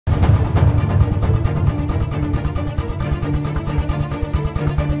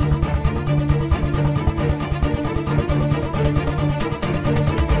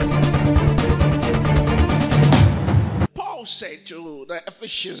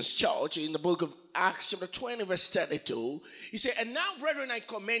Ephesians church in the book of Acts chapter 20 verse 32. He said, and now, brethren, I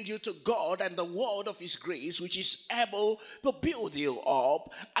commend you to God and the word of his grace, which is able to build you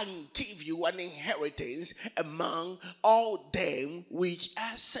up and give you an inheritance among all them which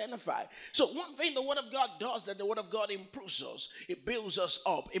are sanctified. So one thing the word of God does, that the word of God improves us. It builds us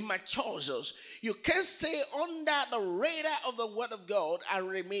up. It matures us. You can't stay under the radar of the word of God and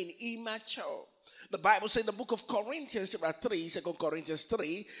remain immature. The Bible says in the book of Corinthians chapter 3, 2 Corinthians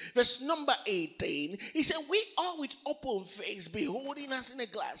 3, verse number 18, he said, we are with open face, beholding us in a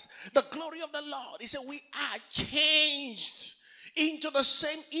glass the glory of the Lord. He said, we are changed into the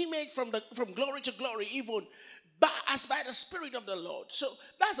same image from glory to glory, even as by the Spirit of the Lord. So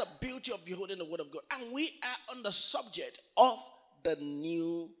that's the beauty of beholding the word of God. And we are on the subject of the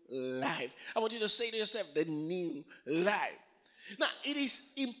new life. I want you to say to yourself, the new life. Now, it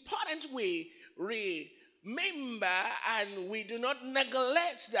is important we remember and we do not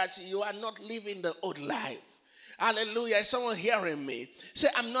neglect that you are not living the old life. Hallelujah. Is someone hearing me? Say,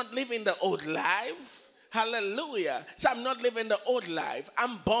 I'm not living the old life. Hallelujah. Say, I'm not living the old life.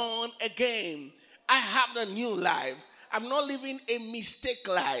 I'm born again. I have the new life. I'm not living a mistake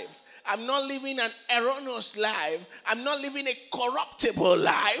life. I'm not living an erroneous life. I'm not living a corruptible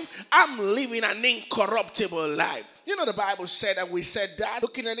life. I'm living an incorruptible life. You know, the Bible said, and we said that,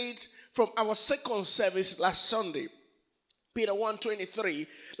 looking at it from our second service last Sunday, Peter 1:23,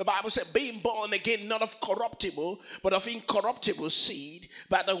 the Bible said, being born again, not of corruptible, but of incorruptible seed,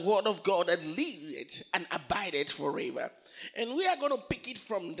 by the word of God that liveth and abideth forever. And we are going to pick it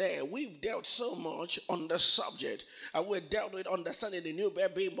from there. We've dealt so much on the subject. And we've dealt with understanding the new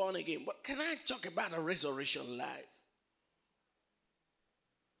birth, being born again. But can I talk about a resurrection life?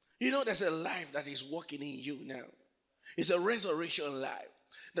 You know, there's a life that is working in you now. It's a resurrection life.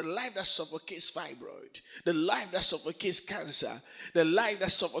 The life that suffocates fibroid, the life that suffocates cancer, the life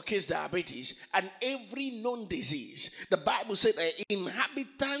that suffocates diabetes, and every known disease. The Bible said that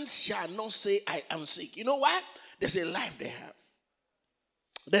inhabitants shall not say, I am sick. You know why? There's a life they have.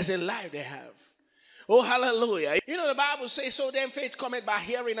 There's a life they have. Oh, hallelujah. You know, the Bible says, so then faith cometh by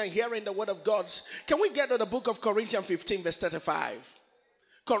hearing, and hearing the word of God. Can we get to the book of Corinthians 15 verse 35?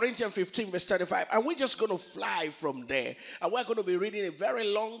 Corinthians 15 verse 35. And we're just going to fly from there. And we're going to be reading a very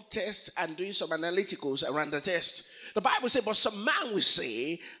long text and doing some analyticals around the text. The Bible says, but some man will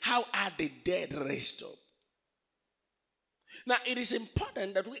say, how are the dead raised up? Now, it is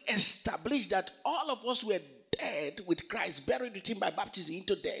important that we establish that all of us were dead with Christ, buried with him by baptism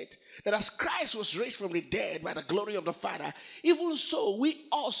into death, that as Christ was raised from the dead by the glory of the Father, even so we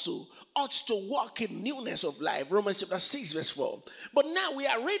also ought to walk in newness of life. Romans chapter 6 verse 4. But now we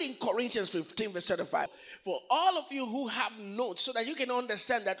are reading Corinthians 15 verse 35. For all of you who have notes, so that you can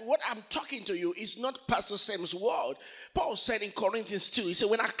understand that what I'm talking to you is not Pastor Sam's word. Paul said in Corinthians 2, he said,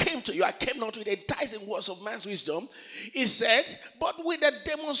 when I came to you, I came not with enticing words of man's wisdom. He said, but with a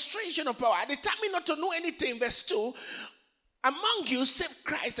demonstration of power. I determined not to know anything. Verse 2, among you save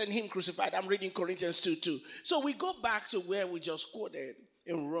Christ and him crucified. I'm reading Corinthians 2:2. So we go back to where we just quoted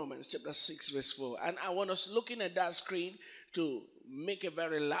in Romans chapter 6 verse 4. And I want us looking at that screen to make a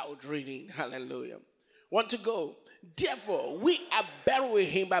very loud reading. Hallelujah. Want to go? Therefore, we are buried with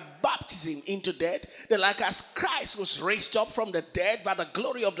him by baptism into death, that like as Christ was raised up from the dead by the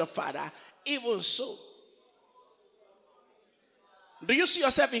glory of the Father, even so. Do you see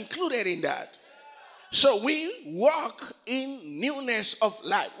yourself included in that? So we walk in newness of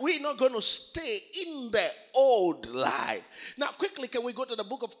life. We're not going to stay in the old life. Now, quickly, can we go to the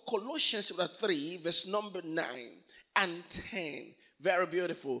book of Colossians chapter 3, verse number 9 and 10. Very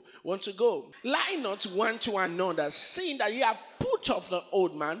beautiful. Want to go? Lie not one to another, seeing that you have put off the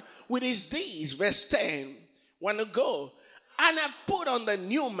old man with his deeds. Verse 10. Want to go? And have put on the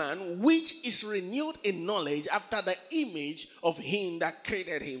new man, which is renewed in knowledge after the image of him that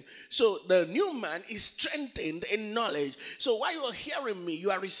created him. So the new man is strengthened in knowledge. So while you're hearing me,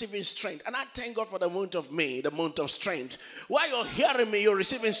 you are receiving strength. And I thank God for the month of May, the month of strength. While you're hearing me, you're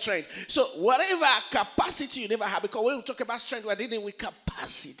receiving strength. So whatever capacity you never have, because when we talk about strength, we're dealing with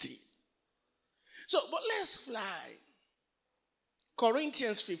capacity. So, but let's fly.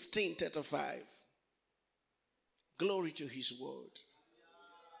 Corinthians 15:35. Glory to his word.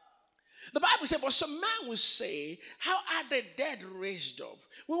 The Bible says, but some man will say, how are the dead raised up?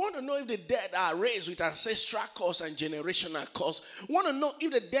 We want to know if the dead are raised with ancestral cause and generational cause. We want to know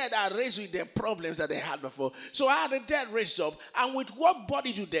if the dead are raised with their problems that they had before. So how are the dead raised up? And with what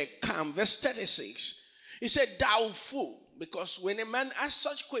body do they come? Verse 36. He said, thou fool. Because when a man asks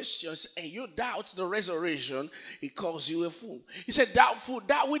such questions and you doubt the resurrection, he calls you a fool. He said, thou fool,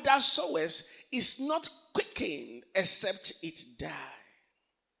 that which thou sowest is not quickened except it die.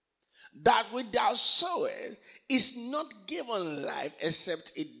 That which thou sowest is not given life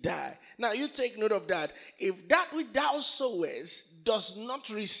except it die. Now you take note of that. If that which thou sowest does not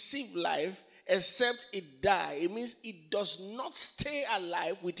receive life except it die, it means it does not stay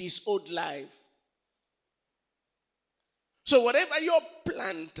alive with its old life. So whatever you're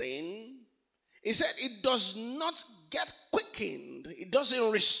planting, he said it does not get quickened. It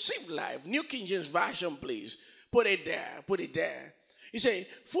doesn't receive life. New King James Version, please. Put it there. Put it there. He said,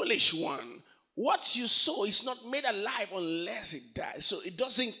 foolish one, what you sow is not made alive unless it dies. So it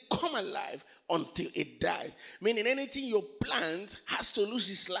doesn't come alive until it dies. Meaning anything you plant has to lose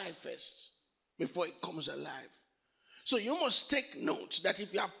its life first before it comes alive. So you must take note that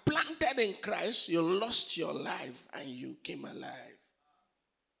if you are planted in Christ, you lost your life and you came alive.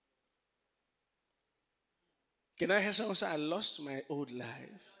 Can I hear someone say, I lost my old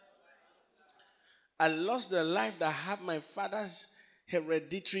life? I lost the life that had my father's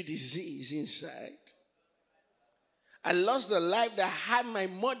hereditary disease inside. I lost the life that had my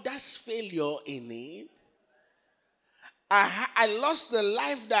mother's failure in it. I lost the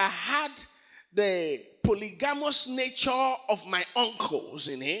life that had the polygamous nature of my uncles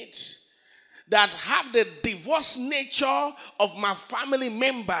in it, that have the divorce nature of my family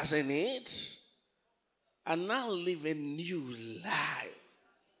members in it, and now live a new life.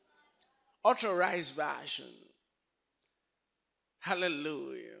 Authorized version.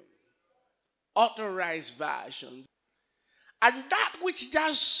 Hallelujah. Authorized version. And that which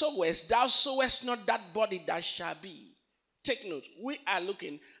thou sowest not that body that shall be. Take note, we are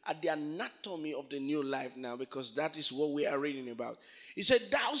looking at the anatomy of the new life now, because that is what we are reading about. He said,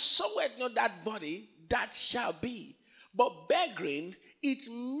 thou sowest not that body that shall be, but begging it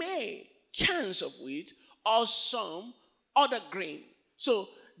may chance of wheat or some other grain. So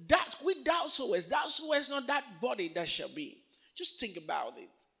that which thou sowest not that body that shall be. Just think about it.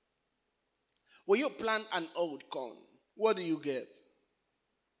 When you plant an old corn, what do you get?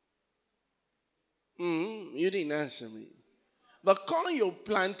 You didn't answer me. The corn you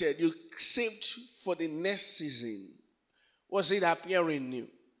planted, you saved for the next season. Was it appearing new?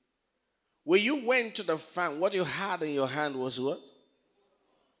 When you went to the farm, what you had in your hand was what?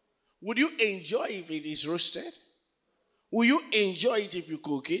 Would you enjoy if it is roasted? Will you enjoy it if you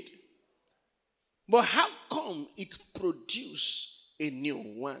cook it? But how come it produced a new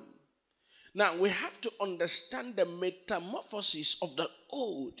one? Now we have to understand the metamorphosis of the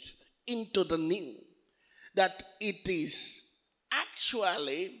old into the new. That it is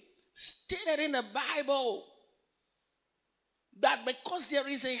actually stated in the Bible that because there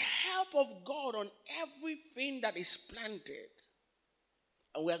is a help of God on everything that is planted.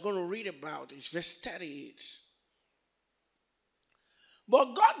 And we are going to read about it. Verse 38.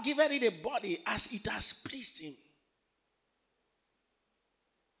 But God giveth it a body as it has pleased him.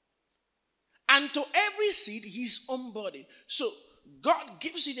 And to every seed his own body. So God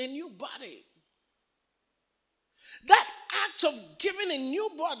gives it a new body. That act of giving a new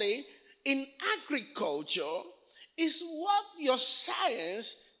body in agriculture is what your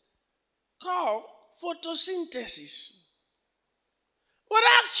science call photosynthesis. But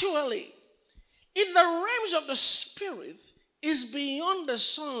actually, in the realms of the spirit, is beyond the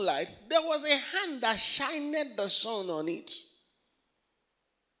sunlight. There was a hand that shined the sun on it.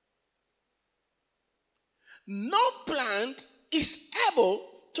 No plant is able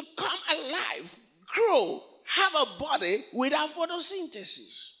to come alive, grow, have a body without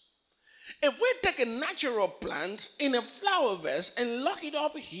photosynthesis. If we take a natural plant in a flower vase and lock it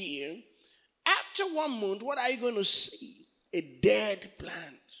up here, after 1 month, what are you going to see? A dead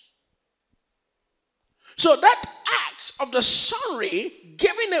plant. So that act of the sun ray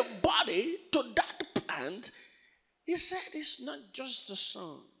giving a body to that plant, he said it's not just the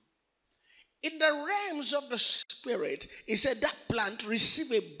sun. In the realms of the spirit, he said that plant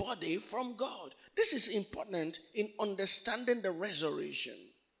received a body from God. This is important in understanding the resurrection.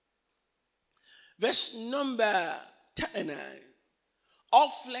 Verse number 39. All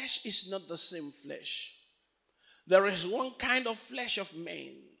flesh is not the same flesh. There is one kind of flesh of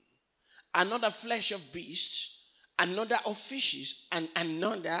men, another flesh of beasts, another of fishes, and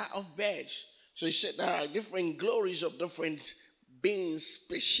another of birds. So he said there are different glories of different beings,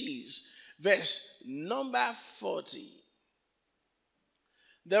 species. Verse number 40.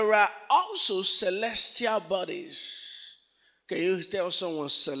 There are also celestial bodies. Can you tell someone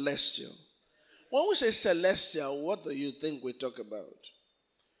celestial? When we say celestial, what do you think we talk about?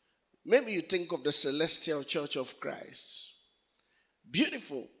 Maybe you think of the celestial church of Christ.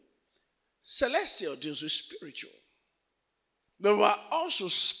 Beautiful. Celestial deals with spiritual. There are also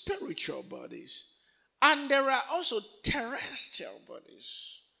spiritual bodies. And there are also terrestrial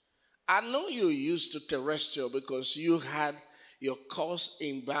bodies. I know you're used to terrestrial because you had your course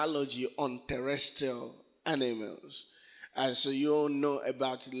in biology on terrestrial animals. And so you all know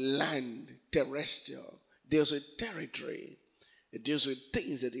about land, terrestrial. Deals with territory. It deals with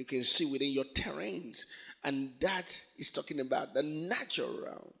things that you can see within your terrains. And that is talking about the natural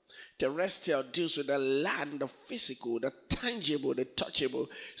realm. Terrestrial deals with the land, the physical, the tangible, the touchable.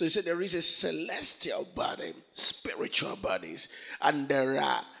 So he said there is a celestial body, spiritual bodies, and there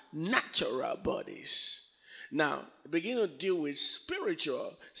are natural bodies. Now, begin to deal with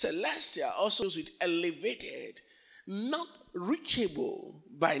spiritual. Celestial also deals with elevated, not reachable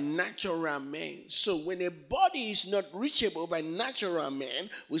by natural men. So when a body is not reachable by natural men,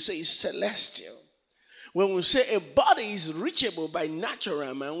 we say it's celestial. When we say a body is reachable by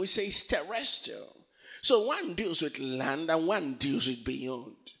natural man, we say it's terrestrial. So one deals with land and one deals with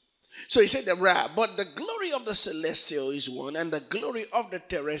beyond. So he said but the glory of the celestial is one and the glory of the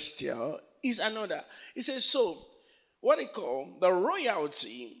terrestrial is another. He says, so what they call the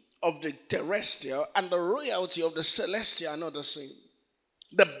royalty of the terrestrial and the royalty of the celestial are not the same.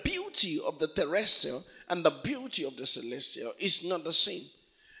 The beauty of the terrestrial and the beauty of the celestial is not the same.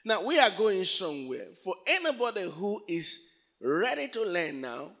 Now, we are going somewhere. For anybody who is ready to learn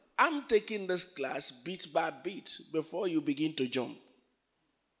now, I'm taking this class bit by bit before you begin to jump.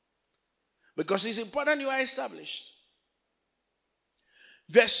 Because it's important you are established.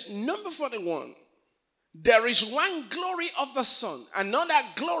 Verse number 41. There is one glory of the sun, another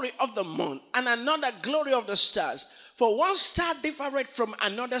glory of the moon, and another glory of the stars. For one star differeth from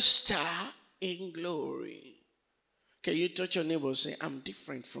another star in glory. Can you touch your neighbor and say, I'm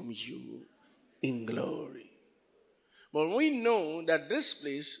different from you in glory? But we know that this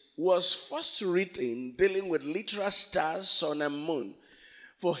place was first written dealing with literal stars, sun, and moon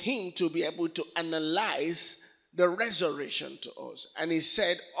for him to be able to analyze the resurrection to us. And he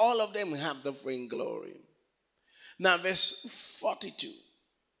said all of them have the same glory. Now verse 42.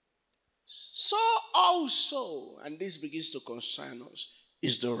 So also, and this begins to concern us,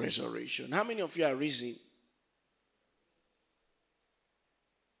 is the resurrection. How many of you are risen?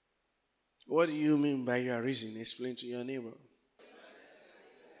 What do you mean by you are risen? Explain to your neighbor.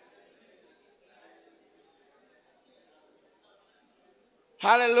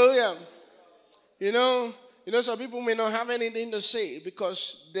 Hallelujah. You know, some people may not have anything to say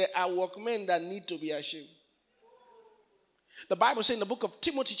because there are workmen that need to be ashamed. The Bible says in the book of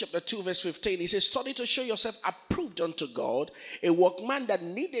Timothy chapter 2 verse 15, it says, study to show yourself approved unto God, a workman that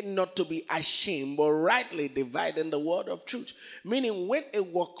needed not to be ashamed, but rightly dividing the word of truth. Meaning when a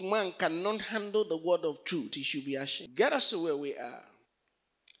workman cannot handle the word of truth, he should be ashamed. Get us to where we are.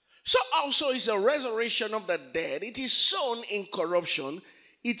 So also is the resurrection of the dead. It is sown in corruption.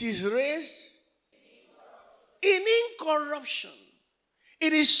 It is raised in incorruption.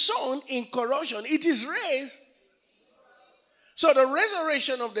 It is sown in corruption. It is raised. So the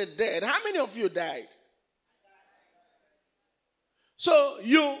resurrection of the dead, how many of you died? So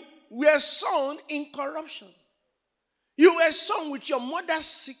you were sown in corruption. You were sown with your mother's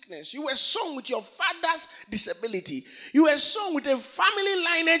sickness. You were sown with your father's disability. You were sown with a family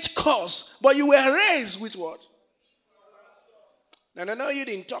lineage curse. But you were raised with what? No, you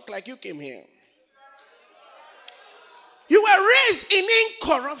didn't talk like you came here. You were raised in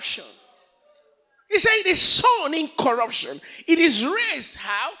incorruption. He said it is sown in corruption. It is raised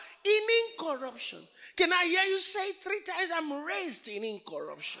how? In incorruption. Can I hear you say 3 times, I'm raised in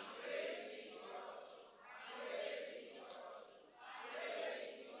incorruption?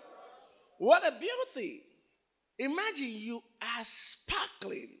 What a beauty. Imagine you are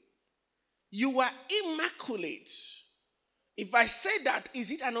sparkling. You are immaculate. If I say that,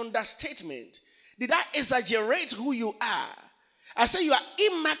 is it an understatement? Did I exaggerate who you are? I say you are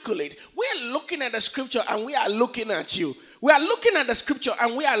immaculate. We are looking at the scripture and we are looking at you. We are looking at the scripture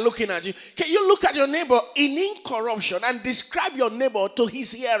and we are looking at you. Can you look at your neighbor in incorruption and describe your neighbor to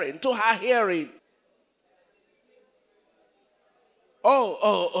his hearing, to her hearing?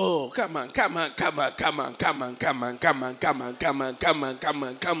 Oh, come on. Come on.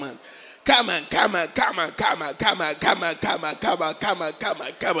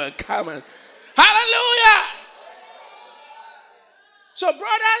 Hallelujah. So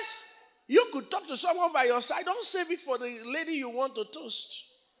brothers, you could talk to someone by your side. Don't save it for the lady you want to toast.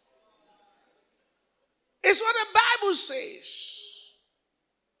 It's what the Bible says.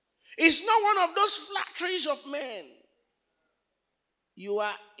 It's not one of those flatteries of men. You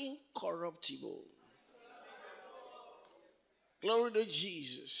are incorruptible. Glory to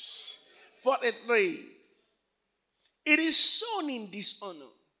Jesus. 43. It is sown in dishonor.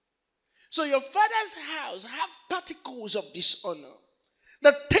 So your father's house have particles of dishonor.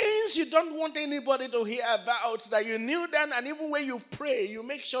 The things you don't want anybody to hear about, that you knew then, and even when you pray, you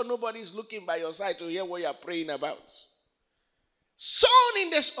make sure nobody's looking by your side to hear what you're praying about. Sown in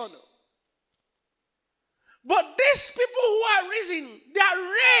dishonor. But these people who are risen, they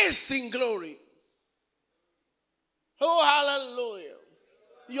are raised in glory. Oh, hallelujah.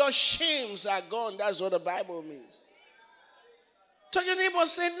 Your shames are gone. That's what the Bible means. Tell your neighbor,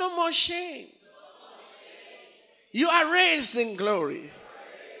 say, no more shame. You are raised in glory.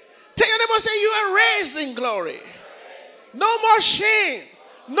 Tell your neighbor, say, you are raised in glory. No more shame.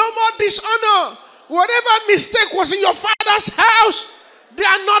 No more dishonor. Whatever mistake was in your father's house, they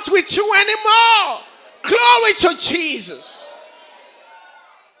are not with you anymore. Glory to Jesus.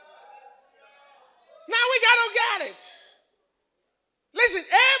 Now we got to get it. Listen,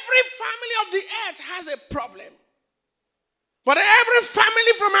 every family of the earth has a problem. But every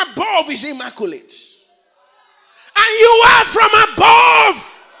family from above is immaculate. And you are from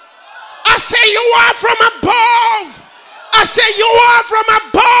above. I say you are from above. I say you are from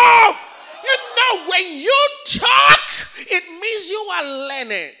above. You know, when you talk, it means you are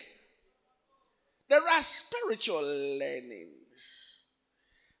learned. There are spiritual learnings.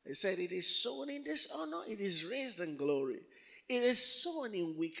 They said it is sown in dishonor, it is raised in glory. It is sown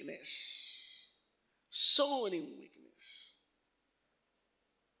in weakness. Sown in weakness.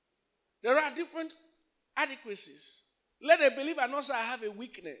 There are different adequacies. Let a believer not say I have a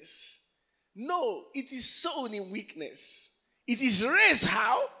weakness. No, it is sown in weakness. It is raised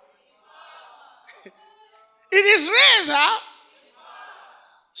how? It is raised how?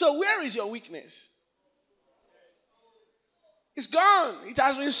 So where is your weakness? It's gone. It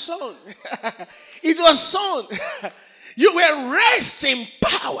has been sown. It was sown. You were raised in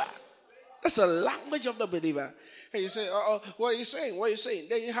power. That's the language of the believer. And you say, what are you saying? What are you saying?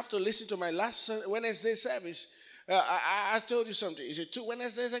 Then you have to listen to my last Wednesday service. I told you something. Is it 2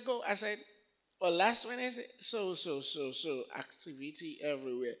 Wednesdays ago? I said, last Wednesday? So, activity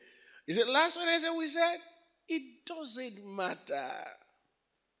everywhere. Is it last Wednesday we said? It doesn't matter.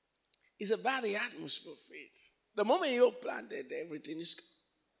 It's about the atmosphere of faith. The moment you're planted, everything is good.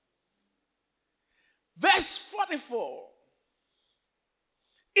 Verse 44.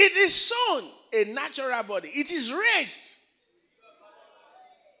 It is sown a natural body. It is raised.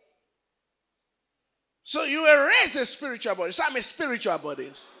 So you were raised a spiritual body. So I'm a spiritual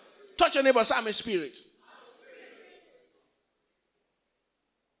body. Touch your neighbor, say I'm a spirit.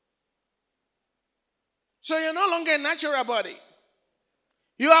 So you're no longer a natural body.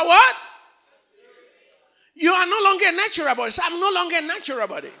 You are what? You are no longer a natural body. So I'm no longer a natural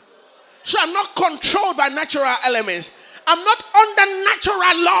body. So I'm not controlled by natural elements. I'm not under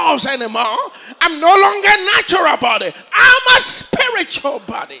natural laws anymore. I'm no longer a natural body. I'm a spiritual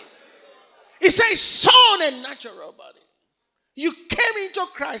body. It says sown a natural body. You came into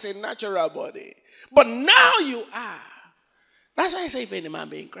Christ a natural body. But now you are. That's why I say if any man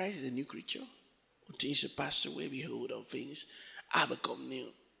be in Christ is a new creature. Things should pass away, behold, all things are become new.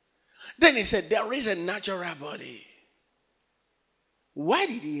 Then he said, there is a natural body. Why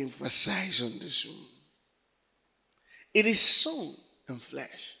did he emphasize on this one? It is sown in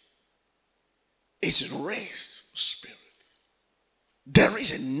flesh. It's raised spirit. There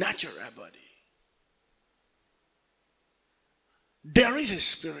is a natural body. There is a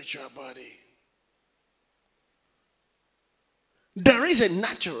spiritual body. There is a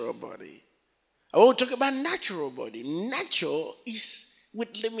natural body. I want to talk about natural body. Natural is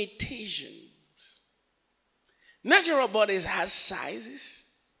with limitations. Natural bodies has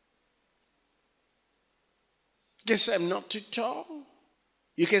sizes. You can say I'm not too tall.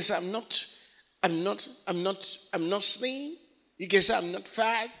 You can say I'm not slim. You can say I'm not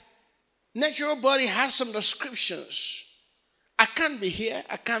fat. Natural body has some descriptions. I can't be here.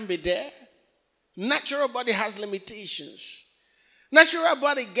 I can't be there. Natural body has limitations. Natural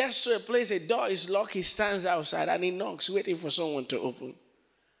body gets to a place, a door is locked, he stands outside and he knocks, waiting for someone to open.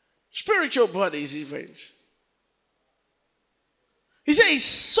 Spiritual body is different. He said he's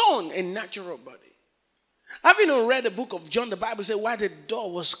sown a natural body. Having read the book of John, the Bible says while the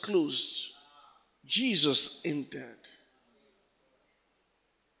door was closed, Jesus entered.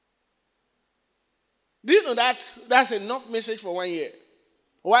 Do you know that's enough message for 1 year?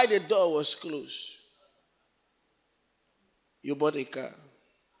 Why the door was closed? You bought a car.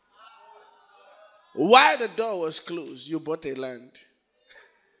 While the door was closed, you bought a land.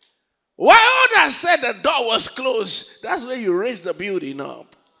 Why others said the door was closed? That's where you raised the building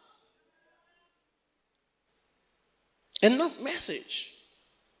up. Enough message.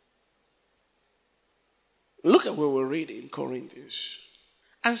 Look at what we're reading in Corinthians.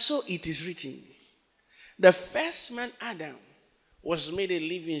 And so it is written, the first man, Adam, was made a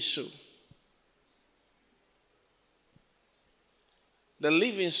living soul. The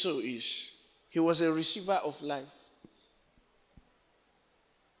living soul is, he was a receiver of life.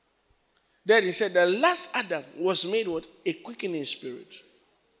 Then he said the last Adam was made what? A quickening spirit.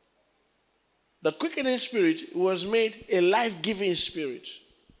 The quickening spirit was made a life-giving spirit.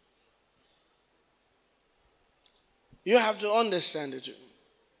 You have to understand it.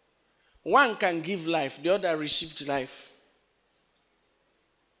 One can give life, the other received life.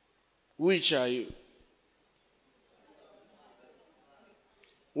 Which are you?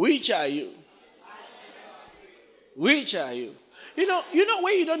 Which are you? Which are you? You know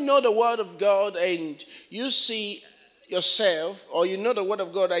when you don't know the word of God and you see yourself, or you know the word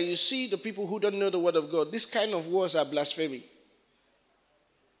of God and you see the people who don't know the word of God, this kind of words are blasphemy.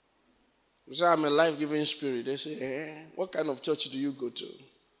 You say, I'm a life-giving spirit. They say, what kind of church do you go to?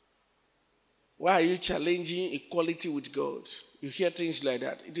 Why are you challenging equality with God? You hear things like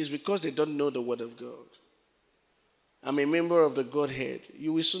that. It is because they don't know the word of God. I'm a member of the Godhead.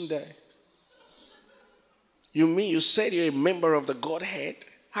 You will soon die. You mean you said you're a member of the Godhead?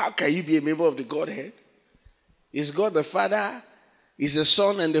 How can you be a member of the Godhead? Is God the Father? Is the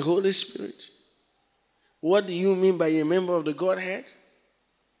Son and the Holy Spirit? What do you mean by a member of the Godhead?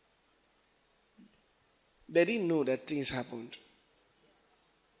 They didn't know that things happened.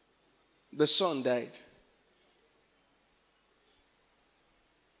 The Son died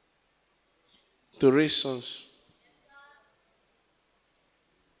to raise sons.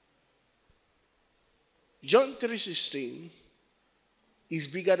 John 3:16 is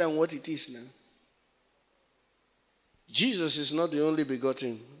bigger than what it is now. Jesus is not the only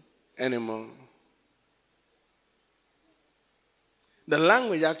begotten anymore. The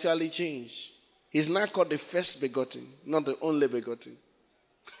language actually changed. He's now called the first begotten, not the only begotten.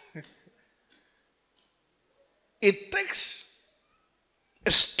 It takes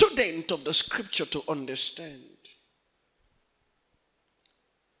a student of the scripture to understand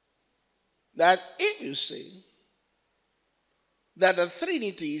that if you say that the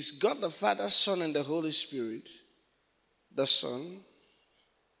Trinity is God the Father, Son, and the Holy Spirit, the Son,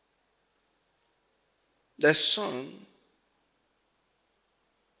 the Son,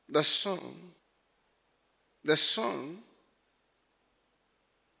 the Son, the Son,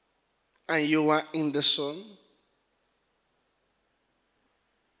 and you are in the Son,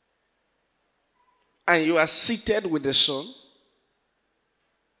 and you are seated with the Son,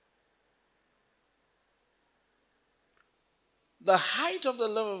 the height of the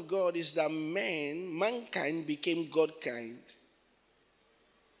love of God is that mankind became God-kind.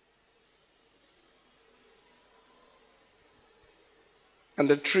 And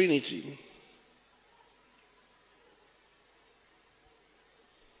the Trinity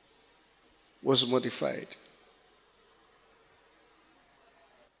was modified.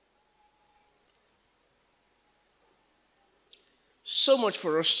 So much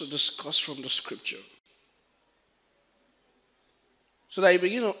for us to discuss from the scripture. So that you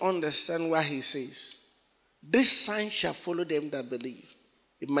begin to understand what he says. This sign shall follow them that believe.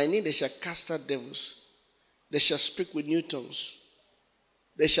 In my name they shall cast out devils. They shall speak with new tongues.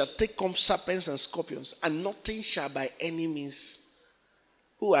 They shall take up serpents and scorpions, and nothing shall by any means.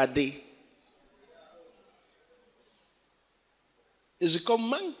 Who are they? It's because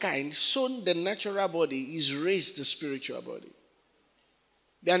mankind, sown the natural body, is raised the spiritual body.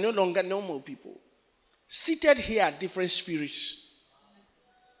 They are no longer normal people. Seated here are different spirits.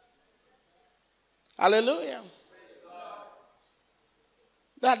 Hallelujah.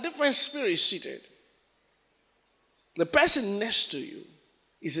 There are different spirits seated. The person next to you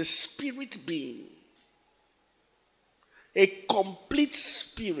is a spirit being. A complete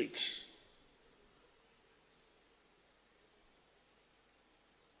spirit.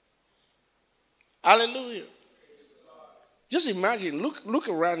 Hallelujah. Just imagine, look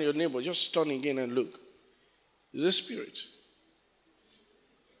around your neighbor, just turn again and look. It's a spirit.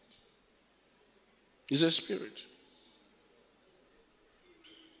 It's a spirit.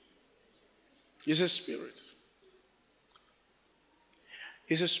 It's a spirit.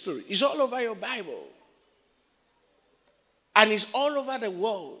 It's a spirit. It's all over your Bible. And it's all over the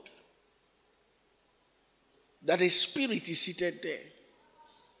world that a spirit is seated there.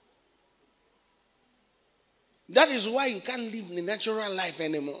 That is why you can't live the natural life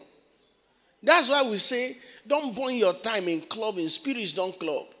anymore. That's why we say, don't burn your time in clubbing. Spirits don't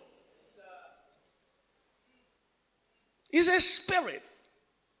club. It's a spirit.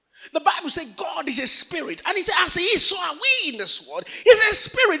 The Bible says God is a spirit. And he said, as he is, so are we in this world. He's a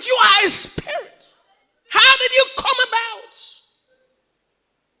spirit. You are a spirit. How did you come about?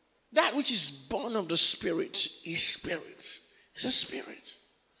 That which is born of the spirit is spirit. It's a spirit.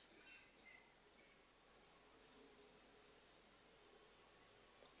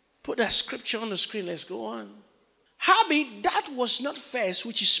 Put that scripture on the screen. Let's go on. Howbeit, that was not first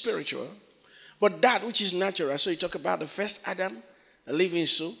which is spiritual, but that which is natural. So he talked about the first Adam, a living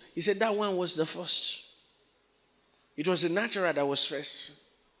soul. He said that one was the first. It was the natural that was first.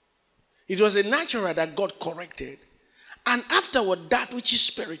 It was the natural that God corrected. And afterward, that which is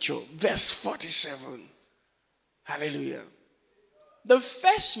spiritual. Verse 47. Hallelujah. The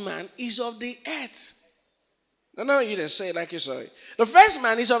first man is of the earth. No, you didn't say it like you saw it. The first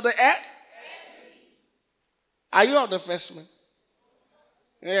man is of the earth. Are you of the first man?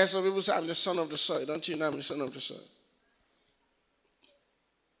 Yeah, some people say, I'm the son of the soil. Don't you know I'm the son of the soil?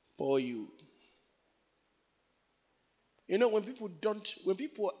 Poor you. You know, when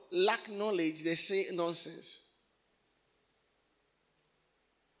people lack knowledge, they say nonsense.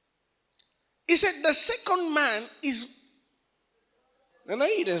 He said the second man is... No,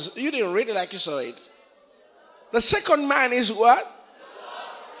 you didn't read it like you saw it. The second man is what?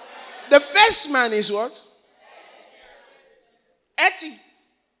 The first man is what? Earthy.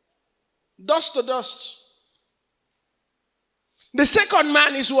 Dust to dust. The second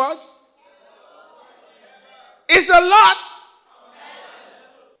man is what? Is the Lord.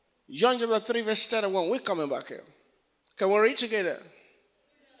 John chapter 3 verse 31. We're coming back here. Can we read together?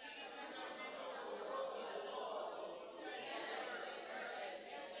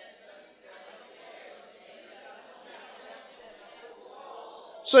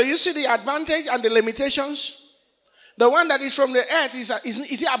 So you see the advantage and the limitations. The one that is from the earth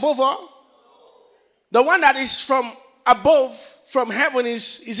is he above all? The one that is from above, from heaven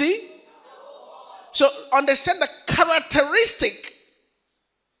is he? So understand the characteristics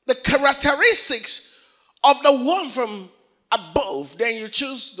of the one from above. Then you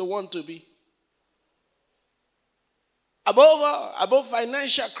choose the one to be. Above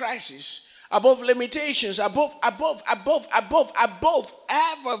financial crisis, above limitations, above every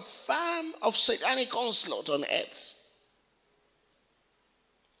form of satanic onslaught on earth.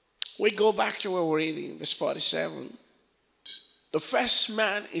 We go back to where we're reading, verse 47. The first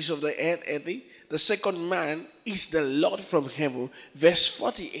man is of the earth, earthy. The second man is the Lord from heaven. Verse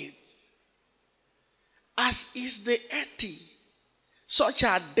 48. As is the earthy, such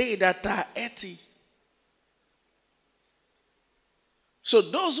are they that are earthy. So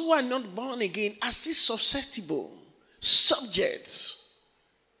those who are not born again are still susceptible, subject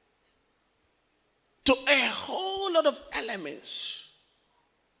to a whole lot of elements.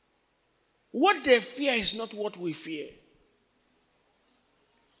 What they fear is not what we fear.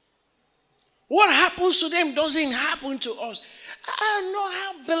 What happens to them doesn't happen to us. I don't know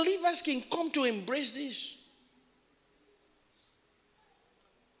how believers can come to embrace this.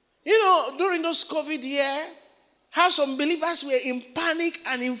 You know, during those COVID years, how some believers were in panic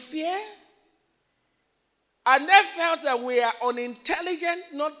and in fear. And they felt that we are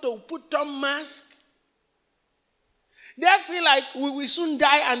unintelligent not to put on masks. They feel like we will soon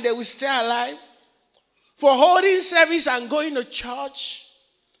die and they will stay alive. For holding service and going to church.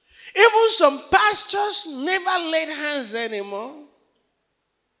 Even some pastors never laid hands anymore.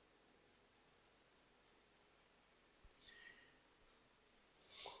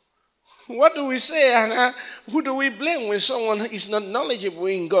 What do we say, and who do we blame when someone is not knowledgeable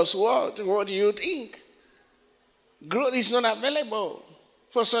in God's word? What do you think? Growth is not available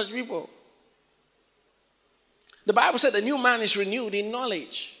for such people. The Bible said the new man is renewed in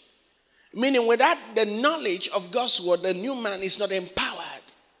knowledge. Meaning without the knowledge of God's word, the new man is not empowered.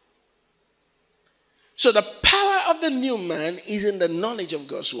 So the power of the new man is in the knowledge of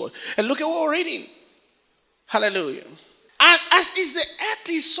God's word. And look at what we're reading. Hallelujah. And as is the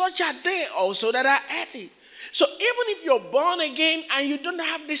earthy, such are they also that are earthy. So even if you're born again and you don't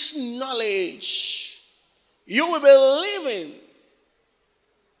have this knowledge, you will be living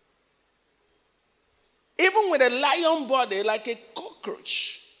even with a lion body like a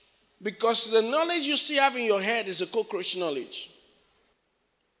cockroach. Because the knowledge you still have in your head is the cockroach knowledge.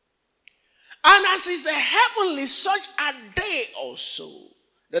 And as is the heavenly, such are they also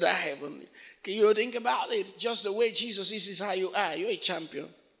that are heavenly. Can you think about it? Just the way Jesus is how you are. You're a champion.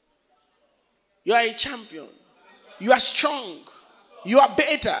 You are a champion. You are strong. You are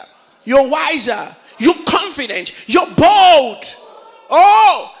better. You're wiser. You're confident. You're bold.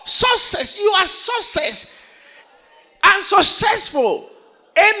 Oh, success. You are success. And successful.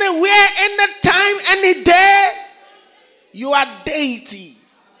 Anywhere, anytime, any day. You are deity.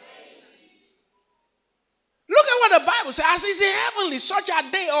 Look at what the Bible says. As is in heavenly, such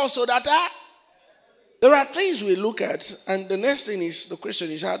are they also that are. There are things we look at, and the next thing is, the question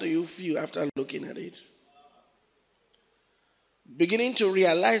is, how do you feel after looking at it? beginning to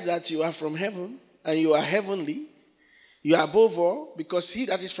realize that you are from heaven and you are heavenly, you are above all, because he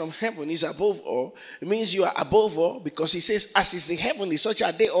that is from heaven is above all. It means you are above all, because he says, as is the heavenly, such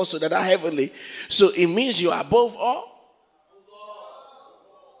are they also that are heavenly. So it means you are above all.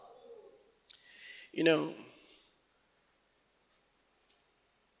 You know,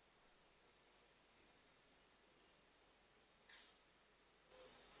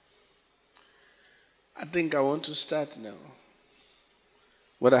 I think I want to start now,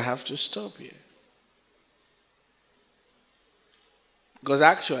 but I have to stop here. Because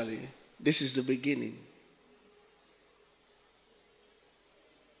actually, this is the beginning.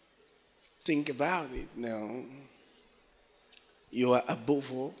 Think about it now. You are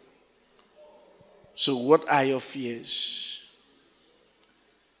above all. So what are your fears?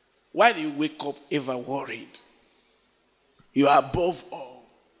 Why do you wake up ever worried? You are above all.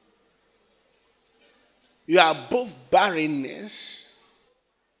 You are above barrenness.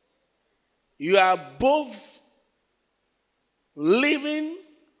 You are above living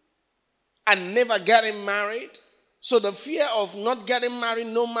and never getting married. So the fear of not getting married,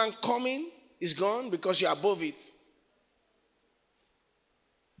 no man coming, is gone because you are above it.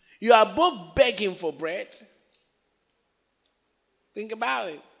 You are above begging for bread. Think about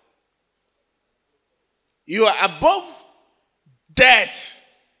it. You are above debt.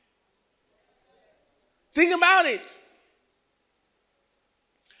 Think about it.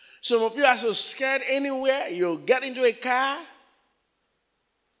 Some of you are so scared anywhere. You get into a car.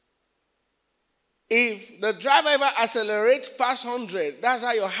 If the driver ever accelerates past 100, that's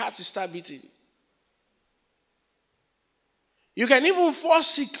how your heart will start beating. You can even fall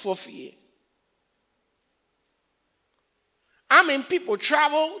sick for fear. I mean, people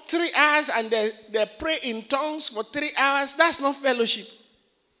travel 3 hours and they pray in tongues for 3 hours. That's not fellowship.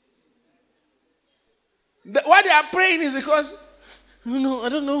 Why they are praying is because, I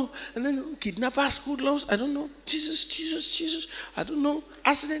don't know. And then kidnappers, hoodlums, I don't know. Jesus. I don't know.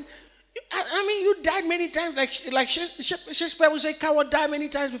 Accident. I mean, you died many times. Like Shakespeare would say, coward die many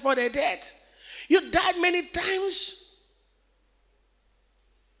times before they're dead. You died many times.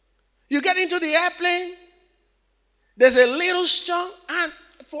 You get into the airplane. There's a little storm. And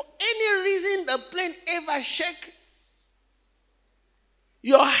for any reason the plane ever shake,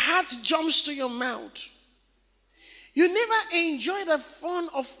 your heart jumps to your mouth. You never enjoy the fun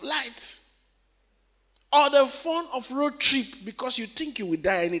of flight or the fun of road trip because you think you will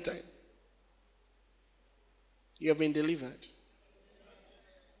die anytime. You have been delivered.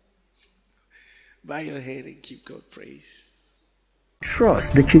 Bow your head and give God praise.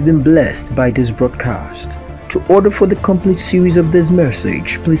 Trust that you've been blessed by this broadcast. To order for the complete series of this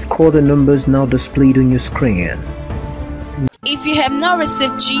message, please call the numbers now displayed on your screen. If you have not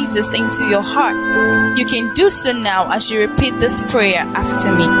received Jesus into your heart, you can do so now as you repeat this prayer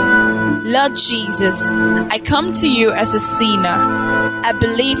after me. Lord Jesus, I come to you as a sinner. I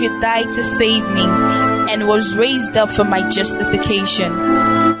believe you died to save me and was raised up for my justification.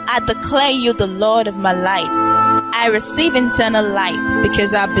 I declare you the Lord of my life. I receive eternal life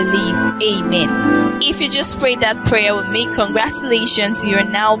because I believe. Amen. If you just prayed that prayer with me, congratulations, you are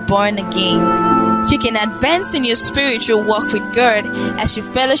now born again. You can advance in your spiritual walk with God as you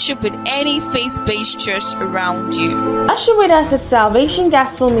fellowship with any faith-based church around you. Usher with us at Salvation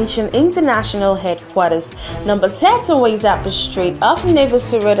Gospel Mission International Headquarters, number 30 Ways Up the Street off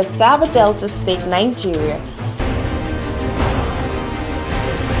Nevis Road, Asaba Delta State, Nigeria.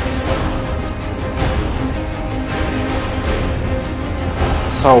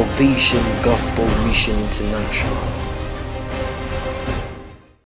 Salvation Gospel Mission International,